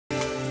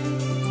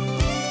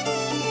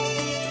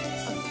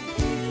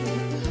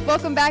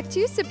Welcome back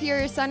to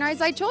Superior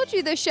Sunrise. I told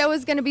you this show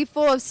is going to be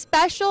full of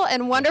special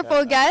and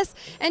wonderful guests,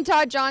 and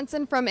Todd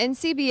Johnson from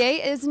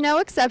NCBA is no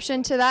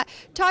exception to that.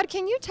 Todd,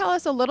 can you tell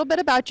us a little bit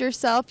about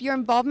yourself, your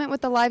involvement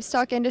with the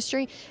livestock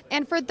industry,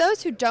 and for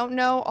those who don't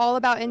know all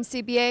about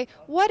NCBA,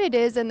 what it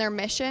is and their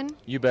mission?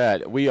 You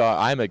bet.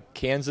 I'm a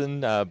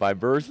Kansan by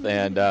birth,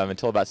 and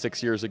until about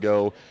 6 years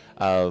ago,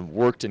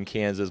 worked in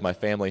Kansas. My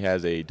family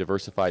has a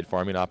diversified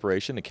farming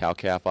operation, a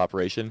cow-calf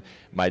operation.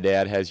 My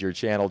dad has your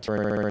channel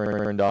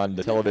turned on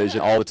the television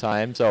all the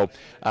time. So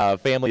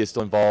family is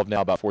still involved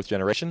now, about fourth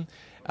generation.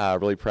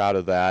 Really proud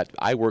of that.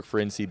 I work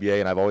for NCBA,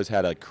 and I've always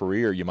had a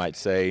career, you might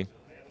say,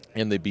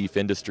 in the beef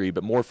industry,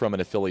 but more from an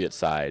affiliate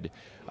side.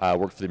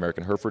 Worked for the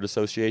American Hereford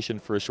Association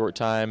for a short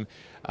time,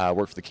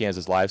 worked for the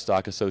Kansas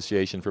Livestock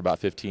Association for about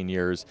 15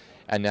 years,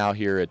 and now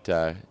here at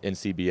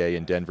NCBA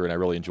in Denver, and I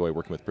really enjoy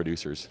working with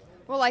producers.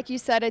 Well, like you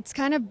said, it's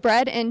kind of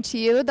bred into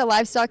you, the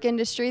livestock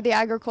industry, the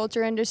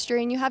agriculture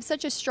industry, and you have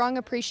such a strong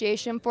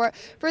appreciation for it.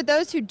 For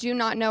those who do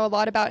not know a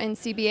lot about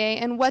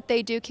NCBA and what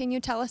they do, can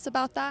you tell us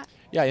about that?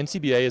 Yeah,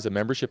 NCBA is a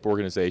membership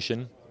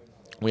organization.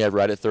 We have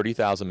right at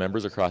 30,000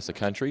 members across the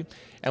country,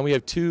 and we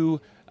have two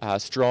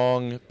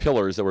strong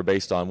pillars that we're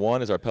based on.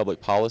 One is our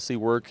public policy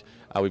work.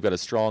 We've got a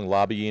strong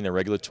lobbying and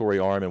regulatory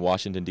arm in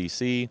Washington,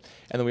 D.C.,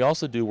 and then we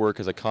also do work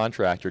as a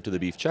contractor to the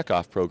Beef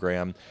Checkoff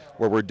program,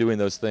 where we're doing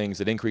those things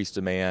that increase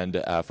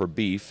demand for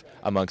beef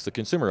amongst the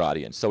consumer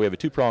audience. So we have a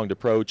two-pronged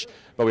approach,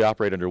 but we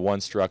operate under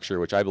one structure,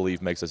 which I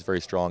believe makes us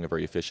very strong and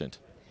very efficient.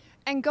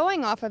 And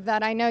going off of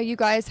that, I know you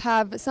guys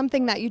have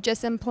something that you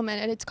just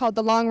implemented. It's called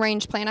the long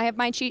range plan. I have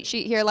my cheat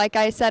sheet here. Like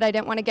I said, I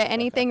didn't want to get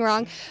anything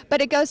wrong,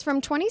 but it goes from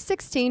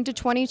 2016 to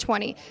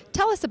 2020.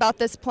 Tell us about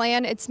this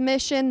plan, its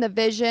mission, the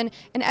vision,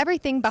 and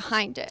everything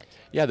behind it.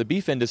 Yeah, the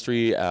beef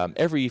industry,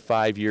 every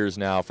 5 years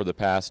now for the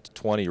past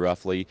 20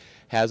 roughly,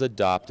 has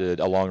adopted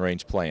a long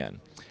range plan.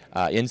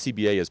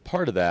 NCBA is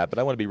part of that, but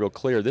I want to be real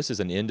clear, this is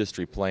an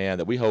industry plan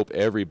that we hope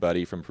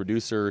everybody from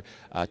producer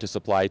to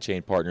supply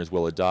chain partners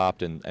will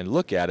adopt and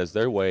look at as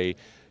their way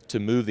to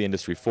move the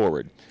industry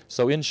forward.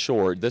 So in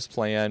short, this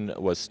plan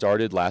was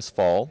started last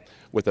fall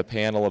with a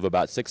panel of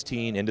about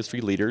 16 industry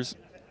leaders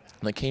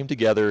that came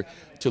together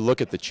to look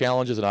at the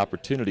challenges and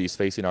opportunities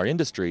facing our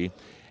industry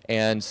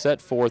and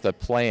set forth a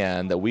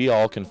plan that we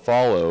all can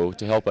follow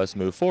to help us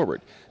move forward.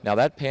 Now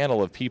that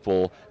panel of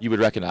people you would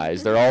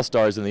recognize, they're all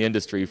stars in the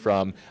industry,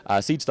 from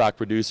seed stock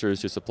producers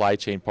to supply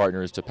chain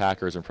partners to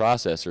packers and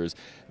processors.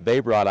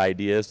 They brought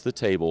ideas to the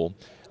table.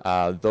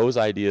 Those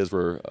ideas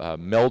were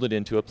melded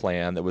into a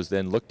plan that was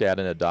then looked at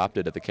and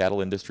adopted at the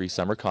Cattle Industry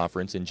Summer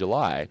Conference in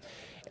July.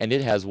 And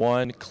it has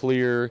one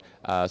clear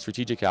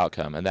strategic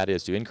outcome, and that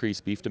is to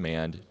increase beef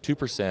demand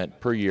 2%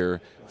 per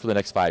year for the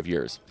next 5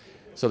 years.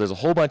 So there's a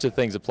whole bunch of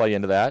things that play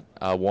into that.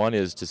 One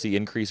is to see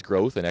increased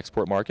growth in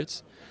export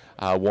markets.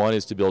 One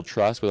is to build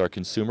trust with our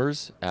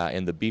consumers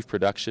in the beef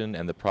production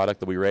and the product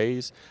that we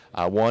raise.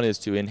 One is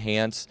to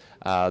enhance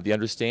the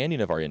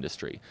understanding of our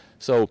industry.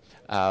 So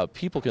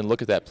people can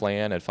look at that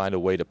plan and find a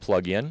way to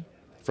plug in.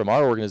 From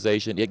our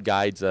organization, it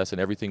guides us in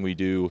everything we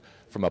do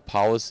from a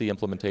policy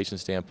implementation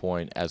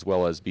standpoint as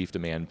well as beef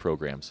demand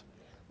programs.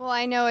 Well,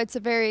 I know it's a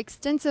very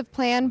extensive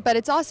plan, but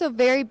it's also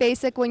very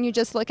basic when you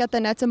just look at the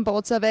nuts and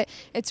bolts of it.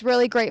 It's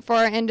really great for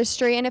our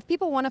industry. And if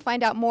people want to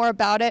find out more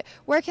about it,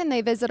 where can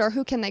they visit or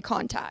who can they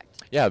contact?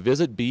 Yeah,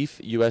 visit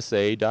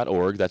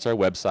beefusa.org. That's our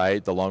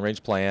website. The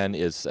long-range plan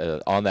is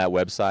on that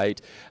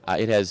website.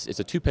 It's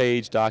a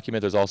 2-page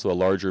document. There's also a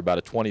larger, about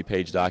a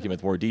 20-page document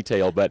with more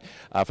detail. But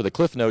for the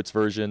Cliff Notes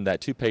version,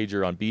 that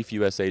 2-pager on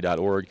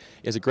beefusa.org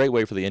is a great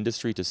way for the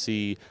industry to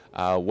see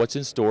what's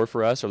in store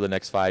for us over the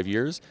next 5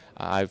 years.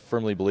 I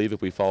firmly believe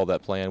if we follow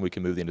that plan, we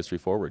can move the industry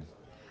forward.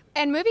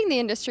 And moving the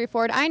industry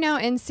forward, I know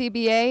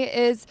NCBA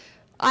is...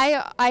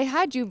 I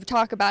had you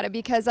talk about it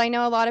because I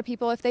know a lot of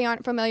people, if they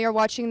aren't familiar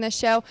watching this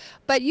show,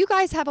 but you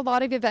guys have a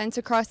lot of events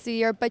across the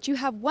year, but you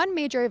have one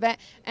major event,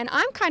 and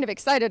I'm kind of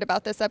excited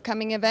about this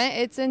upcoming event.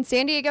 It's in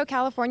San Diego,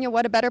 California.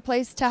 What a better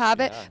place to have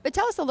it. But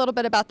tell us a little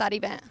bit about that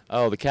event.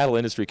 Oh, the Cattle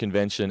Industry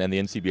Convention and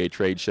the NCBA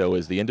Trade Show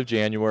is the end of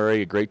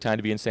January, a great time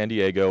to be in San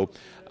Diego.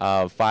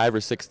 5,000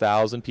 or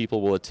 6,000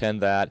 people will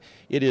attend that.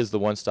 It is the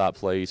one-stop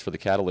place for the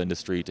cattle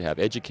industry to have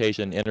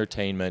education,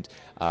 entertainment,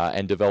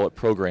 and develop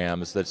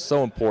programs that's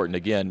so important,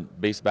 again,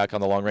 based back on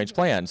the long-range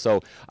plan.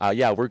 So,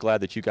 yeah, we're glad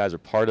that you guys are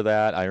part of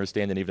that. I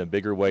understand in even a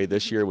bigger way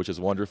this year, which is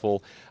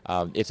wonderful.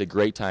 It's a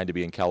great time to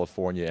be in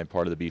California and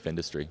part of the beef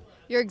industry.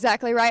 You're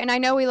exactly right, and I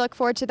know we look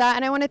forward to that,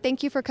 and I want to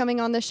thank you for coming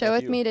on the show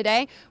with me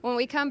today. When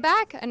we come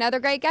back,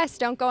 another great guest.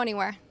 Don't go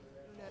anywhere.